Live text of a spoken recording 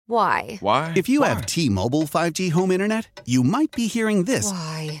Why? Why? If you have T-Mobile 5G home internet, you might be hearing this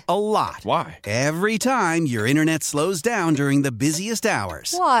Why? a lot. Why? Every time your internet slows down during the busiest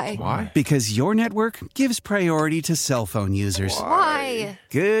hours. Why? Why? Because your network gives priority to cell phone users. Why?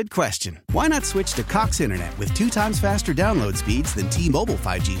 Good question. Why not switch to Cox Internet with 2 times faster download speeds than T-Mobile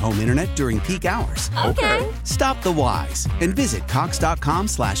 5G home internet during peak hours? Okay. Stop the whys and visit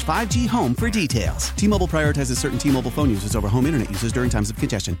cox.com/5G home for details. T-Mobile prioritizes certain T-Mobile phone users over home internet users during times of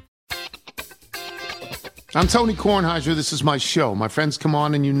congestion. I'm Tony Kornheiser. This is my show. My friends come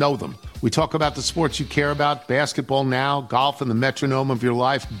on and you know them. We talk about the sports you care about, basketball now, golf, and the metronome of your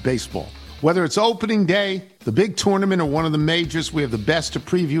life, baseball. Whether it's opening day, the big tournament, or one of the majors, we have the best to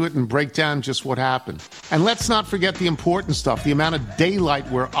preview it and break down just what happened. And let's not forget the important stuff, the amount of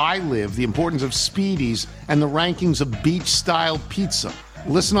daylight where I live, the importance of speedies, and the rankings of beach-style pizza.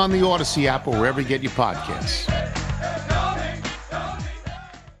 Listen on the Odyssey app or wherever you get your podcasts.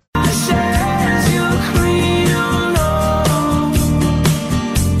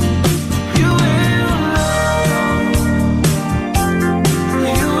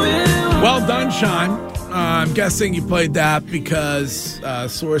 Well done, Sean. I'm guessing you played that because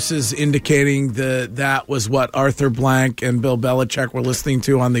sources indicating that was what Arthur Blank and Bill Belichick were listening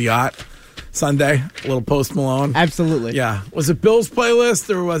to on the yacht Sunday. A little Post Malone. Absolutely. Yeah. Was it Bill's playlist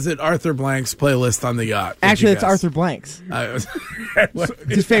or was it Arthur Blank's playlist on the yacht? Actually, it's Arthur Blank's. It's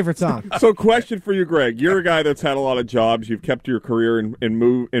his favorite song. So, question for you, Greg. You're a guy that's had a lot of jobs. You've kept your career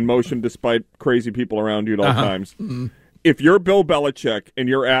in motion despite crazy people around you at all times. Mm-hmm. If you're Bill Belichick and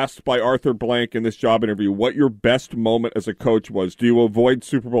you're asked by Arthur Blank in this job interview what your best moment as a coach was, do you avoid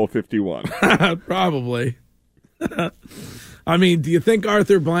Super Bowl 51? Probably. I mean, do you think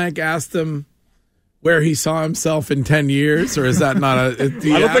Arthur Blank asked him where he saw himself in 10 years, or is that not a... I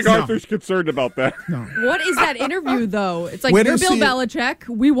don't think Arthur's concerned about that. No. What is that interview, though? It's like, Where you're does Bill he- Belichick.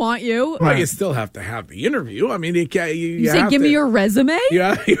 We want you. Well, you still have to have the interview. I mean, you can't... You say, give me your resume?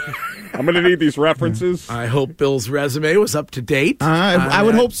 Yeah. I'm going to need these references. I hope Bill's resume was up to date. I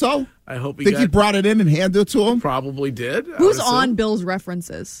would hope so. I hope he Think he brought it in and handed it to him? Probably did. Who's on Bill's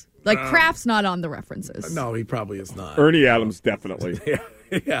references? Like, Kraft's not on the references. No, he probably is not. Ernie Adams, definitely.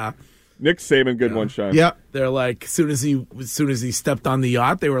 Yeah. Nick Saban, good one, Sean. Yeah. They're like, as soon as he stepped on the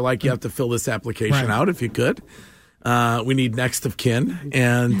yacht, they were like, you have to fill this application out if you could. We need next of kin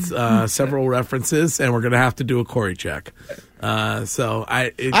and several references, and we're going to have to do a Corey check. I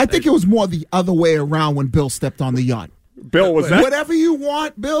think it was more the other way around when Bill stepped on the yacht. Bill, was that? Whatever you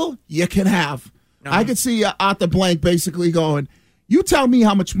want, Bill, you can have. I could see Arthur Blank basically going, you tell me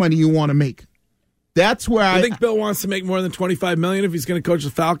how much money you want to make. That's where I think Bill wants to make more than $25 million if he's going to coach the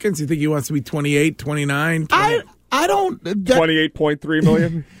Falcons. You think he wants to be 28, 29? 20? I don't. 28.3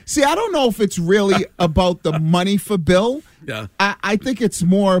 million. See, I don't know if it's really about the money for Bill. Yeah. I think it's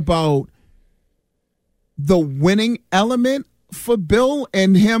more about the winning element for Bill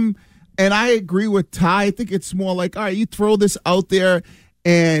and him. And I agree with Ty. I think it's more like, all right, you throw this out there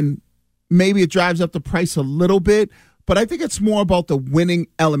and maybe it drives up the price a little bit. But I think it's more about the winning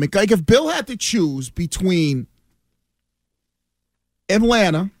element. Like if Bill had to choose between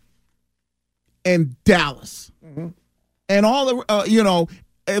Atlanta and Dallas and all the,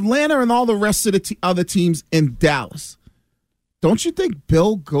 Atlanta and all the rest of the other teams in Dallas, don't you think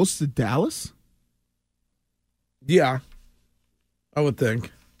Bill goes to Dallas? Yeah, I would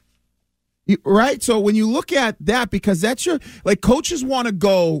think. Right? So when you look at that, because that's coaches want to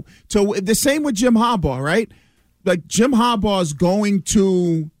go to the same with Jim Harbaugh, right? Like Jim Harbaugh is going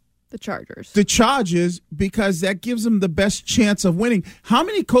to the Chargers because that gives them the best chance of winning. How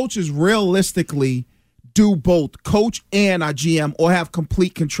many coaches realistically do both coach and a GM or have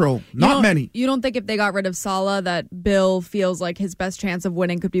complete control? Not many. You don't think if they got rid of Saleh that Bill feels like his best chance of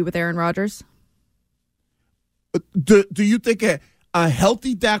winning could be with Aaron Rodgers? Do you think a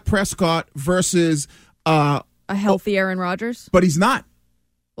healthy Dak Prescott versus a healthy Aaron Rodgers? But he's not.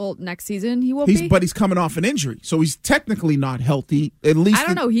 Well, next season he will be. But he's coming off an injury, so he's technically not healthy. At least I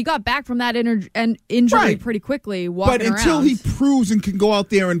don't know. He got back from that injury pretty quickly. But until he proves and can go out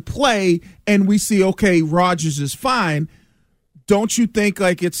there and play, and we see Rodgers is fine. Don't you think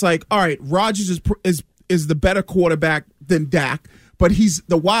it's like all right, Rodgers is the better quarterback than Dak, but he's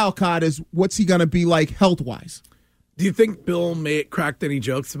the wild card is what's he going to be like health wise? Do you think Bill cracked any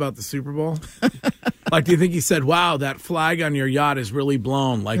jokes about the Super Bowl? Do you think he said, "Wow, that flag on your yacht is really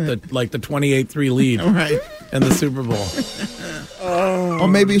blown," like the 28-3 lead in the Super Bowl? Or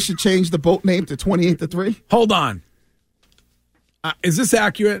maybe you should change the boat name to 28-3. Hold on, is this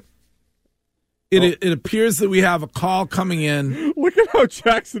accurate? It appears that we have a call coming in. Look at how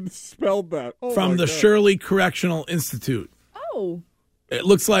Jackson spelled that from the Shirley Correctional Institute. Oh. It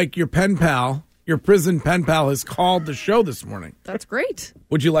looks like your pen pal, your prison pen pal, has called the show this morning. That's great.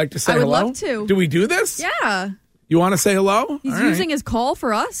 Would you like to say I would hello? love to. Do we do this? Yeah. You want to say hello? He's All right. using his call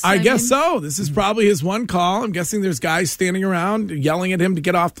for us. I guess so. This is probably his one call. I'm guessing there's guys standing around yelling at him to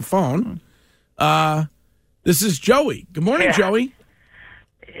get off the phone. This is Joey. Good morning, Joey.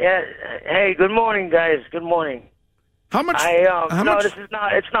 Yeah. Hey, good morning, guys. Good morning. How much? This is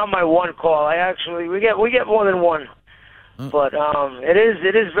not. It's not my one call. We get more than one, but it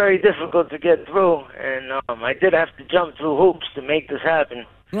is very difficult to get through, and I did have to jump through hoops to make this happen.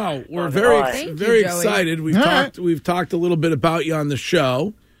 Well, we're Thank you, very Joey. excited. We've talked a little bit about you on the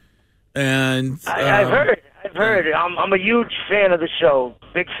show, and I've heard. I'm a huge fan of the show.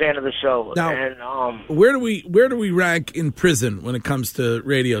 Big fan of the show. Now, and where do we rank in prison when it comes to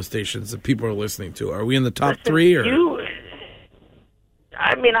radio stations that people are listening to? Are we in the top three? Or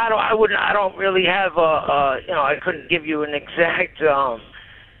I don't really have I couldn't give you an exact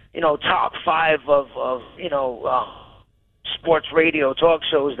top five of sports radio talk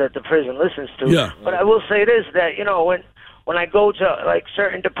shows that the prison listens to. Yeah. But I will say this, that when I go to like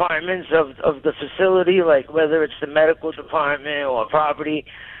certain departments of the facility, like whether it's the medical department or property,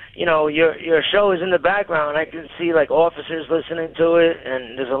 your show is in the background. I can see like officers listening to it,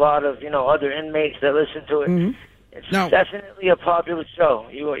 and there's a lot of other inmates that listen to it. Mm-hmm. It's Now- definitely a popular show.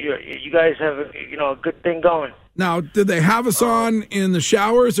 You guys have a good thing going. Now, did they have us on in the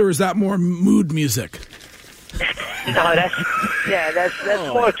showers, or is that more mood music? No, that's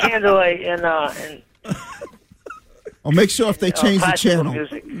more candlelight and I'll make sure if they change the classical channel,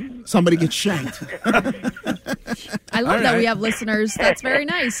 music. somebody gets shanked. I love that we have listeners. That's very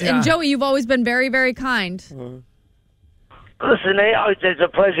nice. And Joey, you've always been very, very kind. Listen, it's a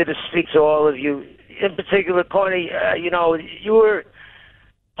pleasure to speak to all of you. In particular, Courtney, you were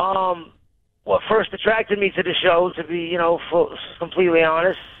what first attracted me to the show. To be, completely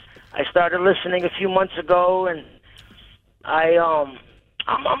honest, I started listening a few months ago, and I'm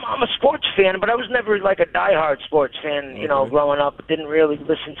a sports fan, but I was never like a diehard sports fan. Growing up, didn't really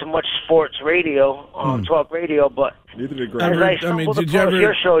listen to much sports radio, talk radio. But Neither did as Greg. I stumbled did you across ever-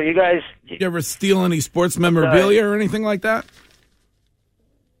 your show, you guys. Did you ever steal any sports memorabilia or anything like that?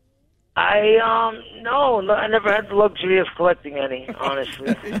 No, I never had the luxury of collecting any.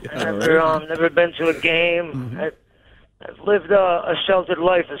 Honestly, I never been to a game. I've lived a sheltered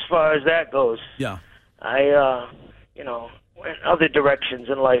life as far as that goes. Yeah. I went other directions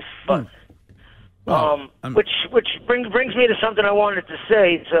in life, but which brings me to something I wanted to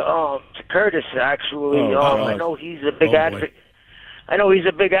say to Curtis. Actually, I know he's a big advocate. I know he's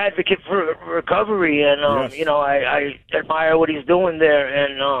a big advocate for recovery, and Yes. I admire what he's doing there,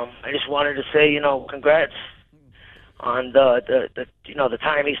 and I just wanted to say, congrats on the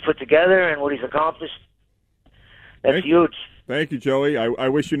time he's put together and what he's accomplished. That's huge. Thank you, Joey. I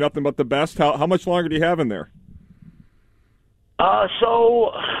wish you nothing but the best. How much longer do you have in there?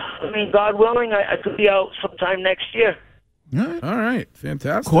 God willing, I could be out sometime next year. All right.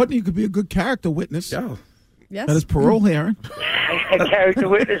 Fantastic. Courtney could be a good character witness Yeah. Yes. at his parole hearing. A character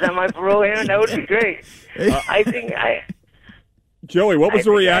witness on my parole hearing, that would be great. I think Joey, what was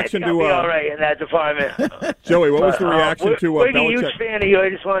the reaction I think I'll to be all right in that department. Joey? What was the reaction to we're a huge Belichick? fan of you. I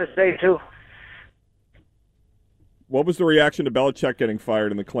just want to say too. What was the reaction to Belichick getting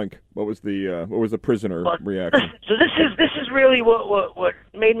fired in the clink? What was the prisoner reaction? So this is really what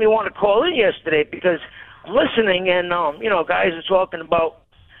made me want to call in yesterday, because I'm listening and guys are talking about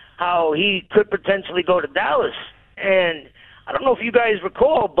how he could potentially go to Dallas, and I don't know if you guys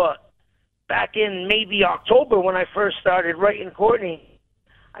recall, but back in maybe October when I first started writing Courtney,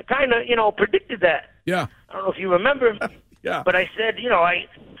 I kind of predicted that. Yeah. I don't know if you remember. Yeah. But I said, I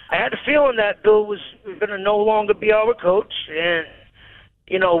had a feeling that Bill was going to no longer be our coach, and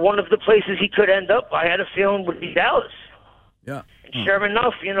one of the places he could end up, I had a feeling, would be Dallas. Yeah. And sure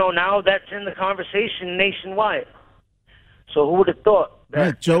enough, now that's in the conversation nationwide. So who would have thought that?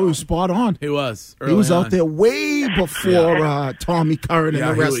 Right, Joey was spot on. He was. He was early out on. there way before Tommy Curran and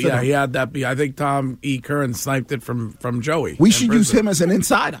the rest of them. he had that. I think Tom E. Curran sniped it from Joey. We in should use prison. him as an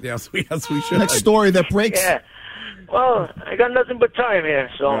insider. Yes, we should. Next story that breaks. Yeah. Well, I got nothing but time here,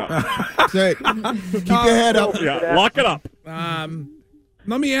 so. That's it. Keep your head up. Yeah, lock it up.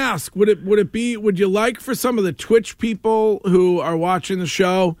 Let me ask: Would you like for some of the Twitch people who are watching the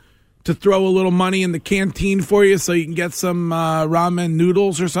show to throw a little money in the canteen for you, so you can get some ramen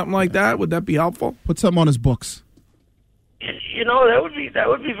noodles or something like that? Would that be helpful? Put something on his books. That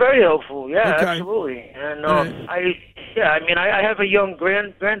would be very helpful. Yeah, Okay. absolutely. And All right. I have a young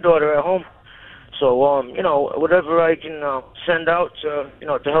granddaughter at home, so whatever I can send out to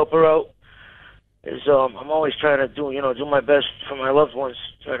help her out, is I'm always trying to do my best for my loved ones,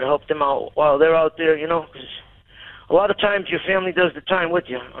 try to help them out while they're out there, because a lot of times your family does the time with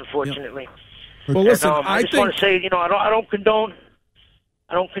you, unfortunately. Yep. Well, listen, I just want to say, I don't condone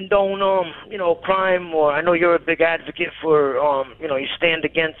crime, or I know you're a big advocate for, you stand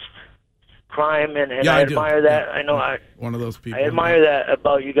against crime, and I admire that. Yeah. I know one of those people. I admire that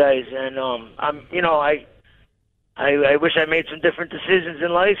about you guys, and I wish I made some different decisions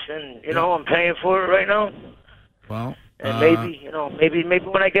in life, and I'm paying for it right now. Well, and maybe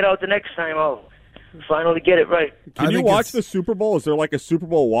when I get out the next time, I'll finally get it right. Can you watch the Super Bowl? Is there like a Super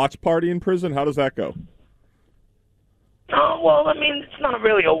Bowl watch party in prison? How does that go? Well, I mean, it's not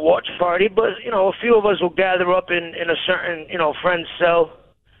really a watch party, but a few of us will gather up in a certain friend's cell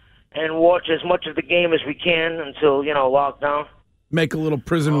and watch as much of the game as we can until lockdown. Make a little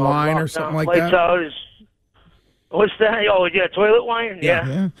prison wine or something like that. What's that? Oh, yeah, toilet wine?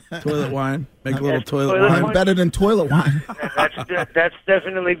 Yeah. Toilet wine. Make a little toilet wine. Better than toilet wine. That's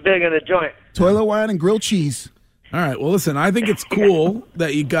definitely big in the joint. Toilet wine and grilled cheese. All right. Well, listen, I think it's cool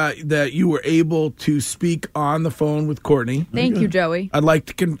that you were able to speak on the phone with Courtney. Thank you, Joey. And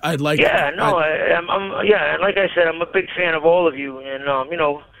like I said, I'm a big fan of all of you, and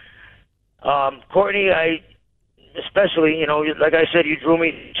Courtney, especially, like I said, you drew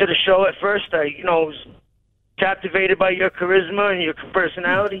me to the show at first. I was captivated by your charisma and your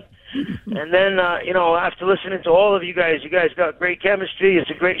personality. And then, after listening to all of you guys got great chemistry. It's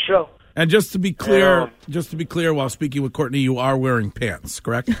a great show. And just to be clear, while speaking with Courtney, you are wearing pants,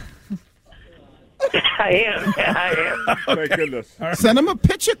 correct? I am. Thank goodness. Send him a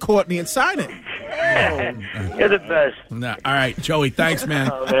picture, Courtney, and sign it. You're the best. All right, Joey. Thanks, man.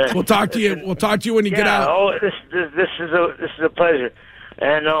 Oh, man. We'll talk to you. We'll talk to you when you get out. Oh, this is a pleasure.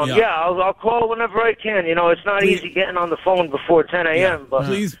 And I'll call whenever I can. It's not easy getting on the phone before 10 a.m. But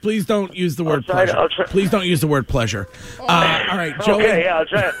please don't use the word pleasure. Please don't use the word pleasure. All right, Joey. Okay, yeah, I'll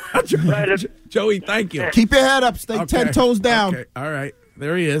try. Joey, thank you. Keep your head up. Stay 10 toes down. Okay. All right.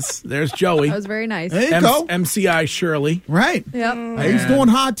 There he is. There's Joey. That was very nice. There you go. MCI Shirley. Right. Yep. He's doing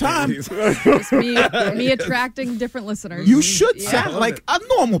hard time. Just me attracting different listeners. You should sound like a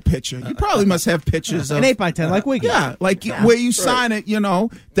normal pitcher. You probably must have pitches of an 8x10 like we get. Yeah, like where you sign it,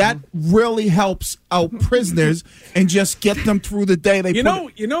 that really helps out prisoners and just get them through the day.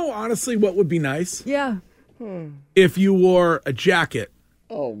 Honestly, what would be nice? Yeah. If you wore a jacket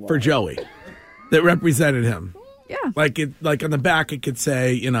for Joey that represented him. Yeah. Like on the back it could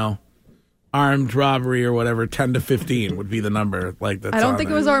say, armed robbery or whatever, 10 to 15 would be the number. Like that's I don't think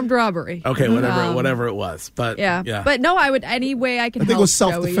it was armed robbery. Okay, whatever it was. But yeah. But no, I would any way I can I think help. it was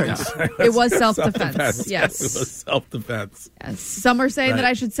self-defense. It was self-defense. Yes. It was self-defense. Yes. Some are saying that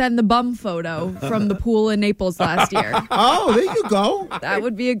I should send the bum photo from the pool in Naples last year. Oh, there you go. That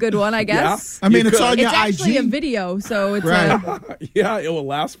would be a good one, I guess. Yeah. I mean, it's on your IG. It's actually a video, so it's yeah, it will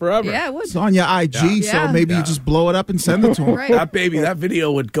last forever. Yeah, it would. It's on your IG, so maybe you just blow it up and send it to him. Right. That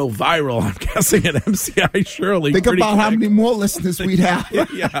video would go viral. I'm guessing at MCI Shirley. Think about how many more listeners we'd have.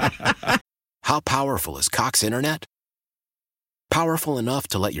 Yeah. How powerful is Cox Internet? Powerful enough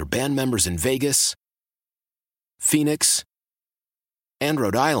to let your band members in Vegas, Phoenix, and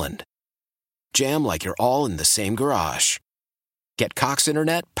Rhode Island jam like you're all in the same garage. Get Cox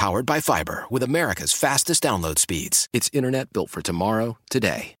Internet powered by fiber with America's fastest download speeds. It's internet built for tomorrow,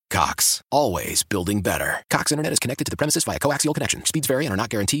 today. Cox, always building better. Cox Internet is connected to the premises via coaxial connection. Speeds vary and are not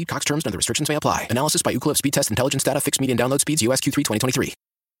guaranteed. Cox terms and other restrictions may apply. Analysis by Ookla Speed Test Intelligence Data. Fixed median download speeds. US Q3 2023.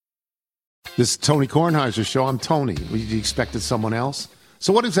 This is Tony Kornheiser's show. I'm Tony. You expected someone else?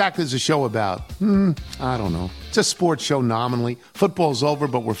 So what exactly is the show about? I don't know. It's a sports show nominally. Football's over,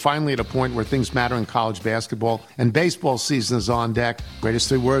 but we're finally at a point where things matter in college basketball, and baseball season is on deck. Greatest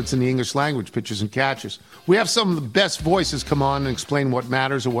 3 words in the English language, pitchers and catchers. We have some of the best voices come on and explain what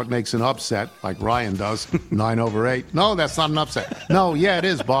matters or what makes an upset, like Ryan does, 9/8. No, that's not an upset. No, yeah, it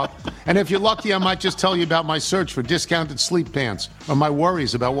is, Bob. And if you're lucky, I might just tell you about my search for discounted sleep pants or my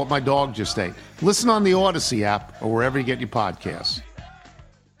worries about what my dog just ate. Listen on the Odyssey app or wherever you get your podcasts.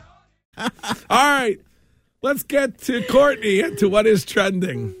 All right, let's get to Courtney and to what is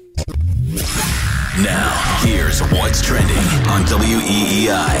trending. Now, here's what's trending on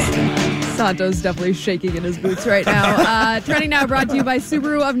WEEI. Santo's definitely shaking in his boots right now. Trending now brought to you by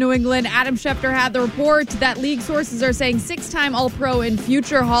Subaru of New England. Adam Schefter had the report that league sources are saying 6-time All-Pro and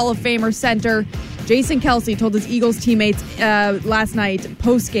future Hall of Famer center Jason Kelce told his Eagles teammates last night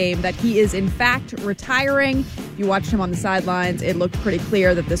post-game that he is in fact retiring. If you watched him on the sidelines, it looked pretty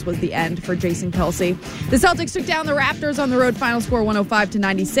clear that this was the end for Jason Kelce. The Celtics took down the Raptors on the road, final score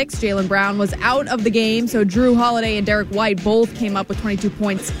 105-96. Jaylen Brown was out of the game, so Drew Holiday and Derek White both came up with 22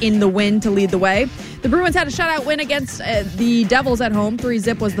 points in the win to lead the way. The Bruins had a shutout win against the Devils at home.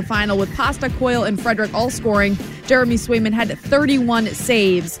 3-0 was the final, with Pasta, Coyle, and Frederick all scoring. Jeremy Swayman had 31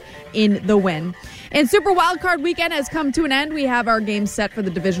 saves in the win. And Super Wildcard Weekend has come to an end. We have our games set for the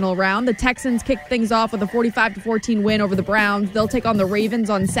divisional round. The Texans kicked things off with a 45-14 win over the Browns. They'll take on the Ravens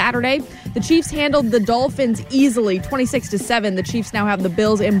on Saturday. The Chiefs handled the Dolphins easily, 26-7. The Chiefs now have the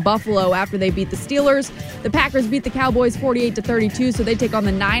Bills in Buffalo after they beat the Steelers. The Packers beat the Cowboys 48-32, so they take on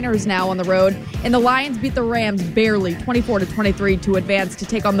the Niners now on the road. And the Lions beat the Rams barely, 24-23, to advance to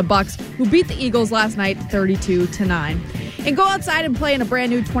take on the Bucs, who beat the Eagles last night 32-9. And go outside and play in a brand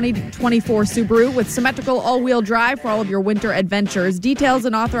new 2024 Subaru with symmetrical all-wheel drive for all of your winter adventures. Details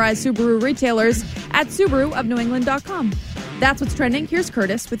and authorized Subaru retailers at SubaruofNewEngland.com. That's what's trending. Here's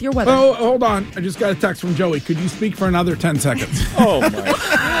Curtis with your weather. Oh, hold on. I just got a text from Joey. Could you speak for another 10 seconds? Oh, my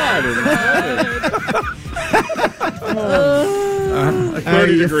God.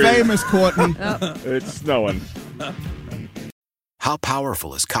 Hey, you're famous, Courtney. It's snowing. How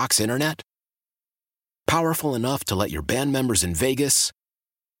powerful is Cox Internet? Powerful enough to let your band members in Vegas,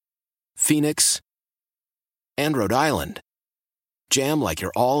 Phoenix, and Rhode Island jam like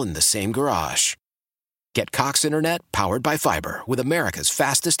you're all in the same garage. Get Cox Internet powered by fiber with America's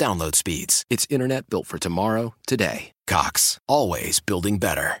fastest download speeds. It's internet built for tomorrow, today. Cox, always building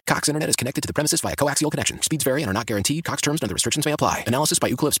better. Cox Internet is connected to the premises via coaxial connection. Speeds vary and are not guaranteed. Cox terms and other restrictions may apply. Analysis by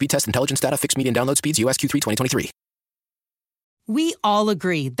Ookla Speed Test Intelligence Data. Fixed median download speeds. US Q3 2023. We all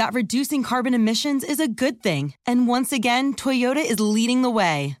agree that reducing carbon emissions is a good thing. And once again, Toyota is leading the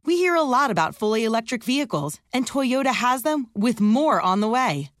way. We hear a lot about fully electric vehicles, and Toyota has them with more on the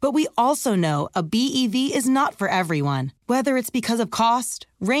way. But we also know a BEV is not for everyone, whether it's because of cost,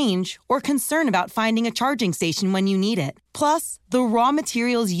 range, or concern about finding a charging station when you need it. Plus, the raw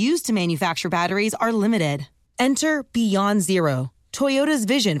materials used to manufacture batteries are limited. Enter Beyond Zero, Toyota's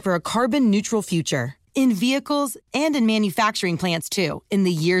vision for a carbon-neutral future. In vehicles and in manufacturing plants, too, in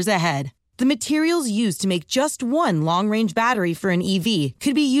the years ahead. The materials used to make just one long-range battery for an EV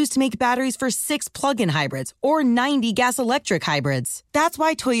could be used to make batteries for 6 plug-in hybrids or 90 gas-electric hybrids. That's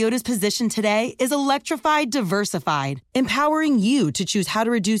why Toyota's position today is electrified, diversified, empowering you to choose how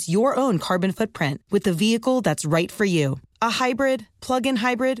to reduce your own carbon footprint with the vehicle that's right for you. A hybrid, plug-in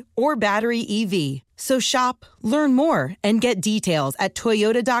hybrid, or battery EV. So shop, learn more, and get details at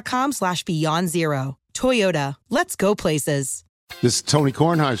toyota.com/beyondzero. Toyota, let's go places. This is Tony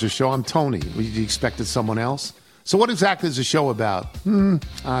Kornheiser's show. I'm Tony. You expected someone else? So what exactly is the show about?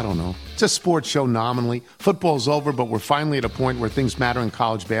 I don't know. It's a sports show nominally. Football's over, but we're finally at a point where things matter in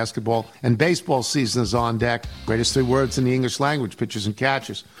college basketball, and baseball season is on deck. Greatest 3 words in the English language, pitchers and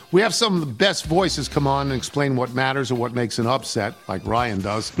catchers. We have some of the best voices come on and explain what matters or what makes an upset, like Ryan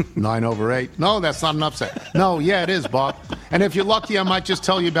does, 9/8. No, that's not an upset. No, yeah, it is, Bob. And if you're lucky, I might just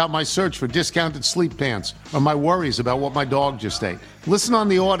tell you about my search for discounted sleep pants or my worries about what my dog just ate. Listen on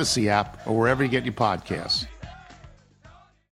the Odyssey app or wherever you get your podcasts.